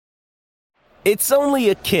It's only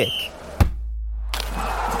a kick,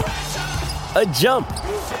 a jump,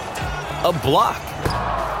 a block.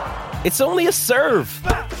 It's only a serve.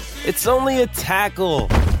 It's only a tackle,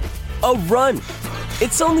 a run.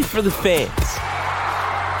 It's only for the fans.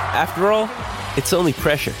 After all, it's only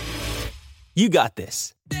pressure. You got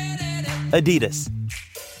this. Adidas.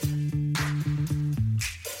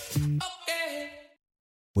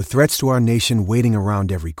 With threats to our nation waiting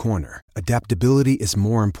around every corner, adaptability is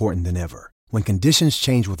more important than ever. When conditions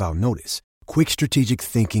change without notice, quick strategic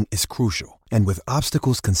thinking is crucial. And with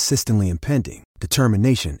obstacles consistently impending,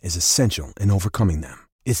 determination is essential in overcoming them.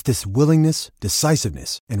 It's this willingness,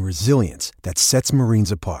 decisiveness, and resilience that sets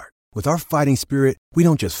Marines apart. With our fighting spirit, we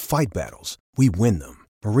don't just fight battles, we win them.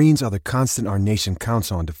 Marines are the constant our nation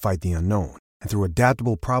counts on to fight the unknown. And through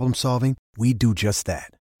adaptable problem solving, we do just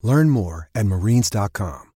that. Learn more at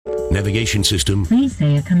marines.com. Navigation system. Please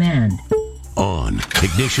say a command. On.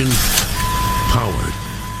 Ignition. Powered.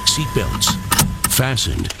 Seatbelts.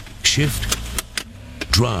 Fastened. Shift.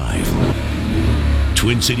 Drive.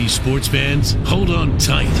 Twin Cities sports fans, hold on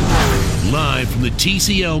tight. Live from the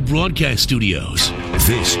TCL broadcast studios,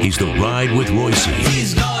 this is The Ride with Royce.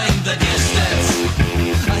 He's going the distance.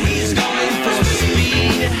 He's going for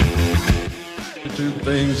speed. Two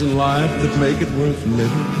things in life that make it worth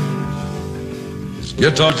living. His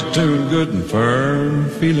guitar's tuned good and firm,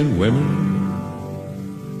 feeling women.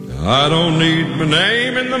 I don't need my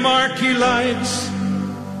name in the marquee lights.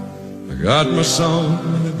 I got my song,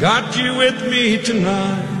 I got you with me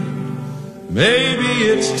tonight. Maybe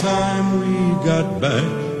it's time we got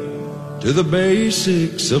back to the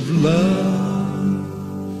basics of love.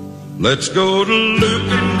 Let's go to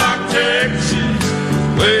Lukenbach, Texas,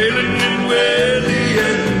 Waylon and Willie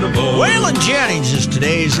and the boys. Waylon Jennings is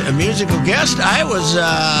today's musical guest. I was,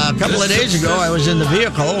 a couple of days ago, I was in the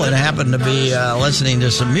vehicle and happened to be listening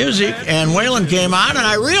to some music, and Waylon came on, and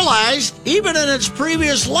I realized, even in its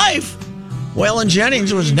previous life, Waylon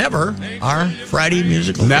Jennings was never our Friday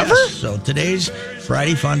musical Never? guest. So today's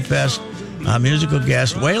Friday Fun Fest musical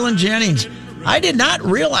guest, Waylon Jennings. I did not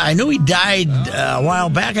realize, I knew he died a while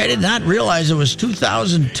back. I did not realize it was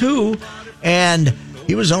 2002, and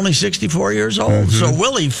he was only 64 years old. Mm-hmm. So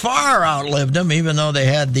Willie far outlived him, even though they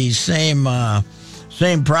had these same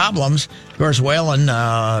problems. Of course, Waylon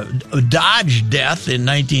dodged death in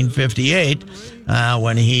 1958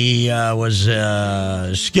 when he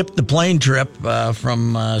skipped the plane trip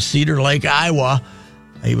from Cedar Lake, Iowa.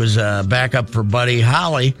 He was backup for Buddy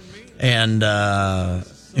Holly and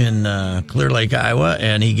in Clear Lake, Iowa,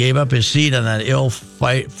 and he gave up his seat on that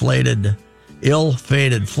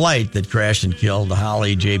ill-fated flight that crashed and killed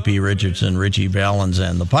Holly, J.P. Richardson, Richie Valens,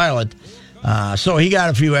 and the pilot. So he got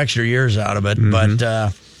a few extra years out of it. Mm-hmm. But,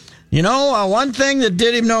 one thing that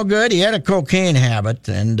did him no good, he had a cocaine habit,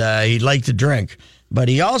 and he liked to drink. But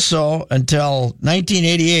he also, until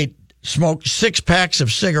 1988, smoked 6 packs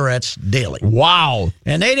of cigarettes daily. Wow.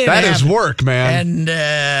 And they didn't That is work, man.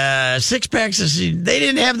 And 6 packs of, they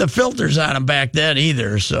didn't have the filters on them back then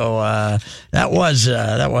either. So that was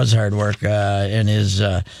hard work. In his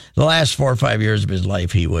the last 4 or 5 years of his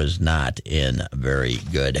life, he was not in very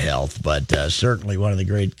good health, but certainly one of the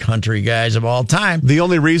great country guys of all time. The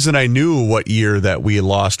only reason I knew what year that we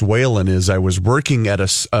lost Waylon is I was working at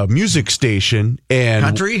a music station. And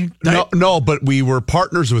country? No, but we were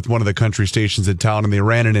partners with one of the country stations in town, and they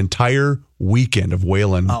ran an entire weekend of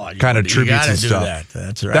Waylon kind of tributes and stuff. That.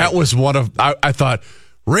 That's right. That was one of I thought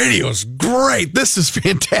radio's great. This is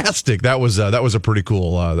fantastic. That was a pretty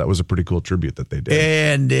cool tribute that they did.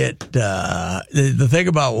 And it the thing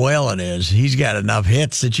about Waylon is he's got enough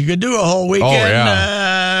hits that you could do a whole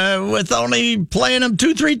weekend with only playing them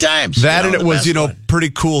 2-3 times. That and it was pretty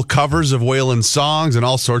cool covers of Waylon songs and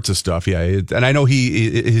all sorts of stuff. Yeah, and I know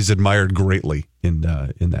he's admired greatly in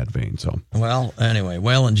that vein. So well, anyway,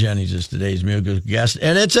 Waylon Jennings is today's musical guest,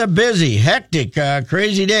 and it's a busy, hectic,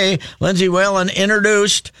 crazy day. Lindsay Whalen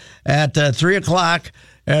introduced at 3:00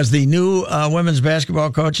 as the new women's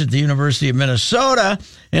basketball coach at the University of Minnesota.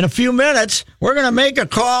 In a few minutes, we're going to make a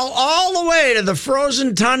call all the way to the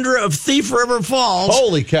frozen tundra of Thief River Falls.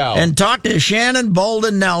 Holy cow. And talk to Shannon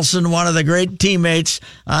Bolden Nelson, one of the great teammates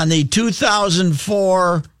on the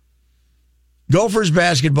 2004 Gophers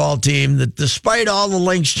basketball team that, despite all the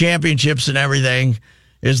Lynx championships and everything,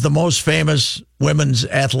 is the most famous women's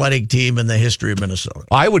athletic team in the history of Minnesota.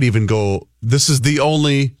 I would even go, this is the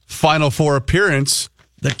only Final Four appearance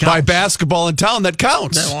by basketball in town that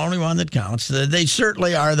counts. The only one that counts. They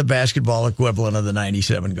certainly are the basketball equivalent of the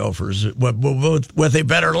 97 Gophers with a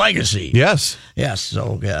better legacy. Yes. Yes,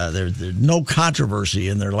 so there's no controversy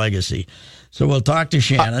in their legacy. So we'll talk to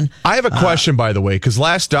Shannon. I have a question, by the way, because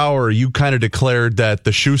last hour you kind of declared that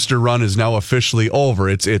the Schuster run is now officially over.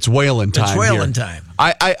 It's Whalen time. It's Whalen here. time.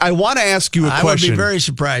 I want to ask you a question. I would be very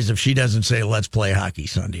surprised if she doesn't say, "Let's play hockey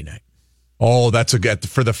Sunday night." Oh, that's a good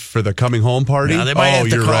for the coming home party. Now, they might have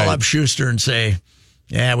to you're call right. up Schuster and say,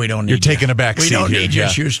 "Yeah, we don't need You're you. taking a back We seat don't here, need you, yeah.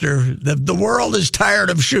 Schuster. The world is tired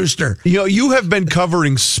of Schuster." You have been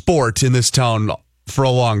covering sport in this town for a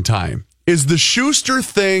long time. Is the Schuster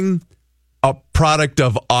thing a product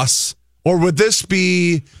of us, or would this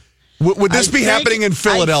be happening in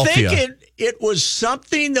Philadelphia? I think it was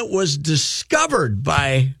something that was discovered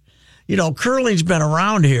by, curling's been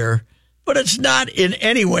around here, but it's not in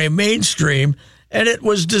any way mainstream, and it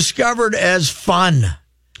was discovered as fun.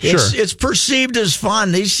 It's perceived as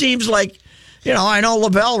fun. These seems like, I know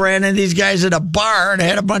LaBelle ran into these guys at a bar and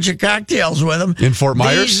had a bunch of cocktails with them. In Fort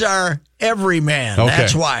Myers? These are everyman. Okay.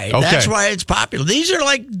 That's why. Okay. That's why it's popular. These are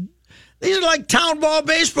like town ball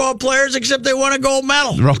baseball players, except they won a gold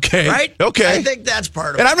medal. Okay. Right? Okay. I think that's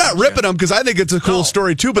part of it. And I'm not ripping them because I think it's a cool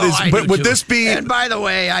story too. But would this be? And by the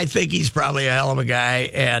way, I think he's probably a hell of a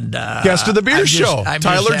guy. And guest of the beer show,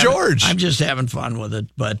 Tyler George. I'm just having fun with it,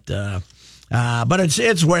 but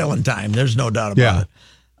it's Whalen time. There's no doubt about it.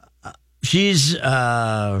 She's.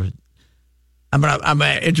 I'm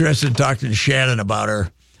interested in talking to Shannon about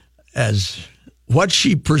her, as what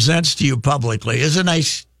she presents to you publicly is a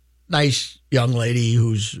nice young lady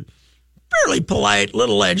who's fairly polite,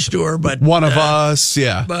 little edge to her, but one of us,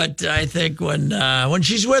 yeah. But I think when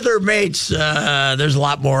she's with her mates, there's a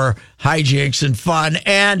lot more hijinks and fun.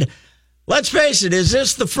 And let's face it, is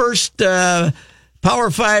this the first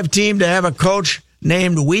Power 5 team to have a coach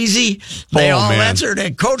named Wheezy? They all answered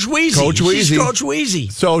it. Coach Wheezy. Coach Wheezy. She's Coach Wheezy.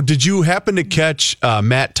 So did you happen to catch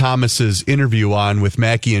Matt Thomas's interview on with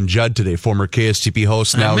Mackie and Judd today, former KSTP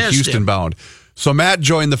host, now Houston bound? So Matt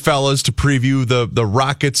joined the fellas to preview the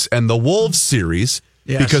Rockets and the Wolves series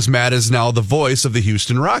because Matt is now the voice of the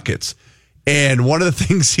Houston Rockets. And one of the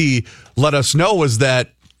things he let us know was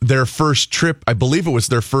that their first trip, I believe it was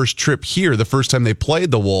their first trip here, the first time they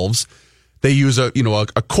played the Wolves, they use a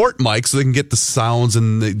court mic so they can get the sounds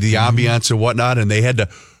and the ambiance and whatnot, and they had to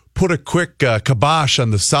put a quick kibosh on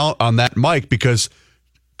the sound on that mic because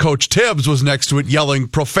Coach Tibbs was next to it yelling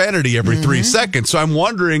profanity every 3 seconds. So I'm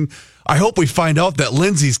wondering, I hope we find out that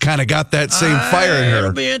Lindsay's kind of got that same fire in her.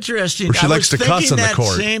 It'll be interesting. Where she likes to cuss on the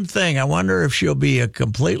court. Same thing. I wonder if she'll be a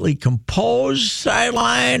completely composed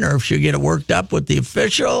sideline, or if she'll get worked up with the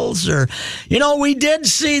officials. Or, we did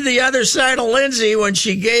see the other side of Lindsay when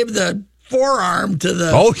she gave the forearm to the.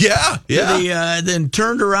 Oh yeah. Then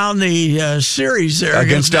turned around the series there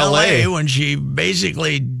against LA when she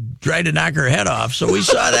basically tried to knock her head off. So we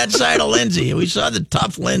saw that side of Lindsay. We saw the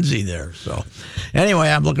tough Lindsay there. So anyway,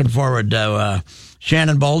 I'm looking forward to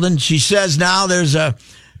Shannon Bolden. She says now there's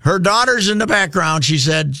her daughter's in the background, she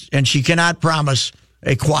said, and she cannot promise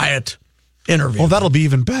a quiet interview. Oh, that'll be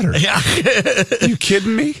even better. Yeah. Are you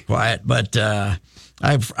kidding me? Quiet. But I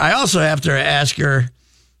also have to ask her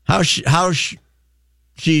how she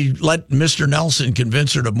let Mr. Nelson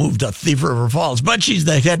convince her to move to Thief River Falls. But she's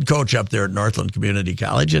the head coach up there at Northland Community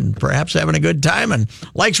College and perhaps having a good time and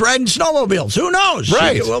likes riding snowmobiles. Who knows?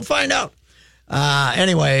 Right. We'll find out.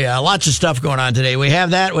 Anyway, lots of stuff going on today. We have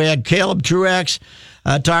that. We had Caleb Truax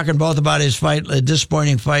talking both about his fight, a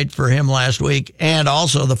disappointing fight for him last week, and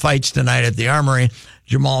also the fights tonight at the Armory.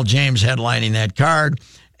 Jamal James headlining that card.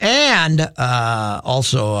 And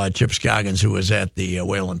also Chip Scoggins, who was at the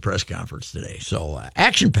Whalen press conference today. So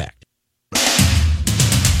action-packed.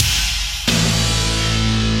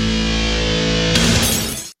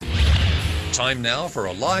 Time now for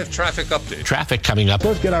a live traffic update. Traffic coming up.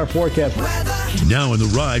 Let's get our forecast. Now on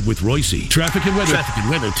the ride with Royce. Traffic and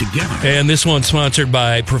weather together. And this one's sponsored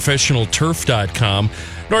by ProfessionalTurf.com.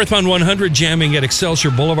 Northbound 100 jamming at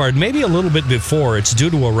Excelsior Boulevard, maybe a little bit before. It's due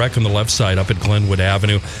to a wreck on the left side up at Glenwood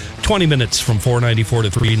Avenue. 20 minutes from 494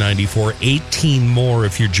 to 394. 18 more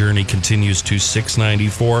if your journey continues to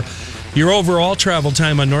 694. Your overall travel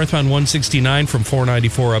time on northbound 169 from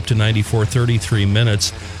 494 up to 94, 33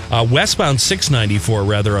 minutes. Westbound 694,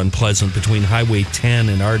 rather unpleasant between Highway 10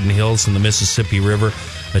 and Arden Hills and the Mississippi River.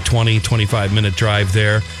 A 20-25-minute drive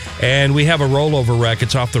there. And we have a rollover wreck.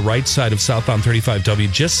 It's off the right side of southbound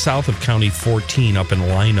 35W, just south of County 14 up in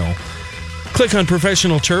Lino. Click on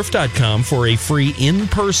ProfessionalTurf.com for a free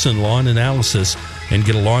in-person lawn analysis and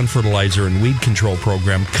get a lawn fertilizer and weed control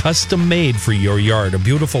program custom made for your yard. A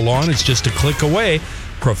beautiful lawn is just a click away.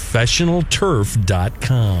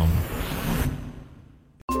 ProfessionalTurf.com.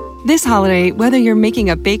 This holiday, whether you're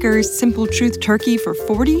making a Baker's Simple Truth turkey for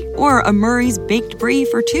 40 or a Murray's Baked Brie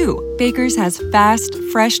for 2, Baker's has fast,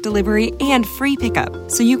 fresh delivery and free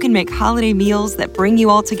pickup, so you can make holiday meals that bring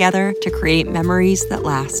you all together to create memories that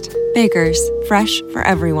last. Baker's, fresh for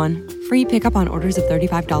everyone. Free pickup on orders of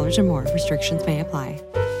 $35 or more. Restrictions may apply.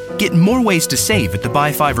 Get more ways to save at the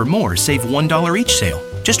Buy 5 or More Save $1 each sale.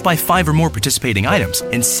 Just buy 5 or more participating items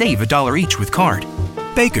and save $1 each with card.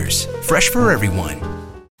 Baker's, fresh for everyone.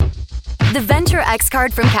 The Venture X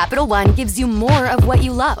card from Capital One gives you more of what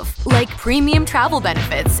you love, like premium travel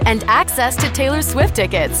benefits and access to Taylor Swift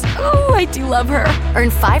tickets. Oh, I do love her. Earn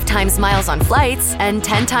 5 times miles on flights and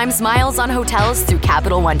 10 times miles on hotels through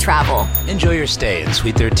Capital One Travel. Enjoy your stay in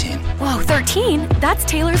Suite 13. Whoa, 13? That's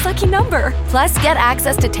Taylor's lucky number. Plus, get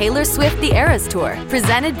access to Taylor Swift The Eras Tour,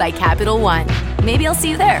 presented by Capital One. Maybe I'll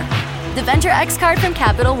see you there. The Venture X card from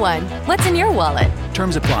Capital One. What's in your wallet?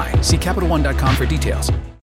 Terms apply. See CapitalOne.com for details.